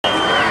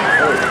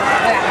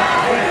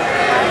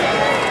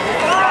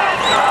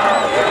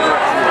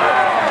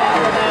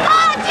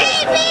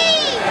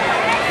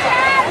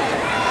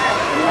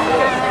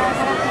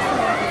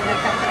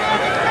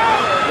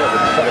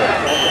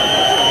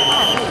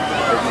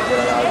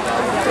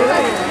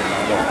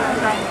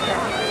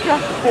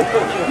But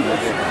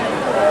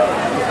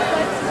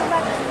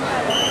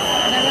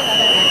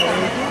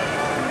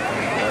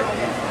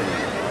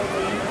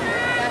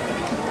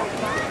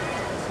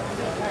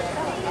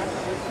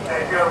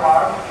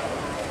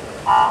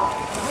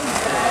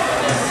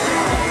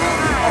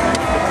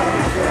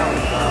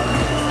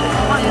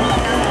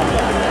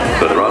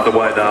they're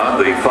underway now,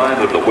 the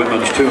final of the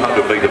women's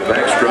 200-metre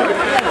backstroke.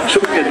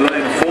 Sitting in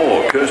lane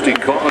 4, Kirsty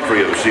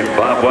Coventry of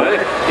Zimbabwe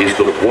is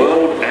the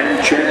world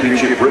and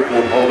championship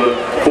record holder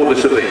for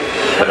this event.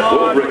 At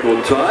world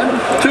record time,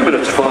 2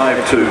 minutes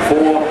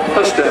 5:24,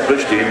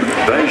 established in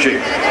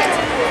Beijing.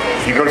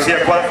 In corsia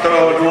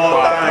 4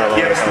 nuota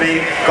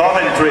Kirsty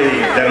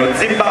Coventry dello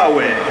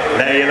Zimbabwe.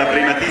 Lei è la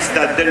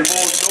primatista del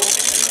mondo,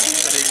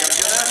 dei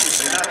campionati,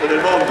 primato del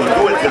mondo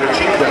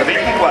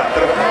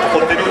 2.05.24,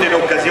 ottenuto in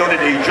occasione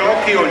dei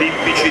Giochi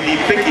Olimpici di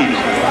Pechino.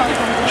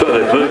 So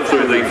they've moved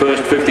through the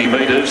first 50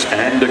 metres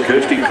and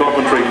Kirsty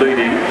Coventry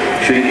leading.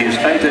 She is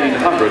 18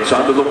 hundredths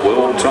under the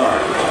world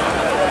time.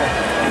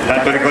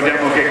 Tanto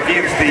ricordiamo che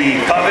Kirsty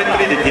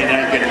Coventry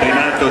detiene anche il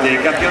primato dei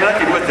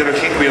campionati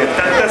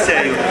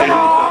 2.05.86,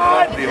 ottenuto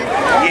proprio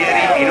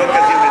ieri in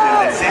occasione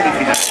delle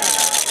semifinali.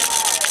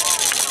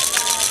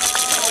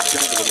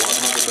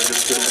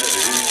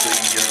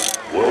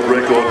 World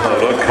record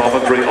holder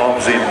Coventry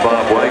of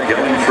Zimbabwe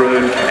going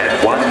through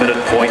at 1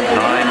 minute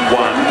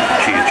 .91.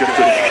 She is just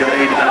a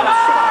shade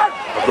outside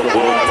of the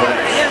world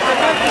pace.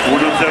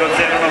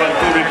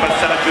 1.0091 il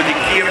passaggio di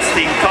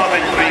Kirsty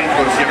Coventry in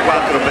corsia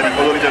 4 per i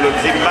colori dello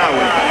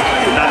Zimbabwe.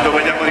 Tanto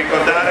vogliamo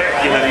ricordare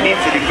che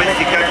all'inizio di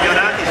questi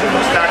campionati sono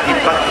stati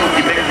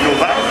battuti ben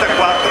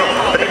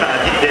 94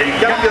 primati dei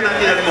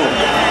campionati del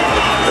mondo.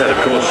 And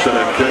of course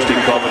Kirsty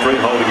Coventry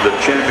holding the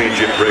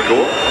championship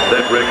record,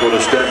 that record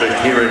established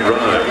here in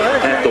Rome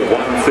at the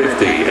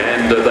 150,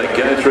 and they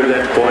go through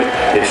that point.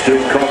 It's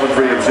still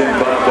Coventry of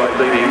Zimbabwe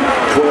leading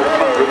 12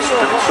 hundredths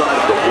outside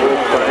of the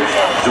world pace.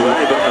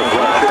 Zueva of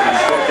Russia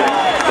is second,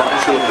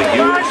 Weissel of the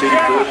US in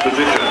third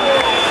position.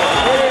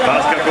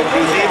 Vasca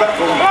conclusiva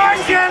con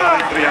Kirsty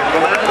Coventry al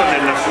comando,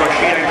 nella sua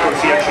scia in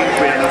corsia 5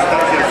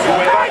 Anastasia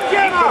Zueva,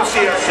 in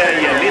corsia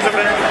 6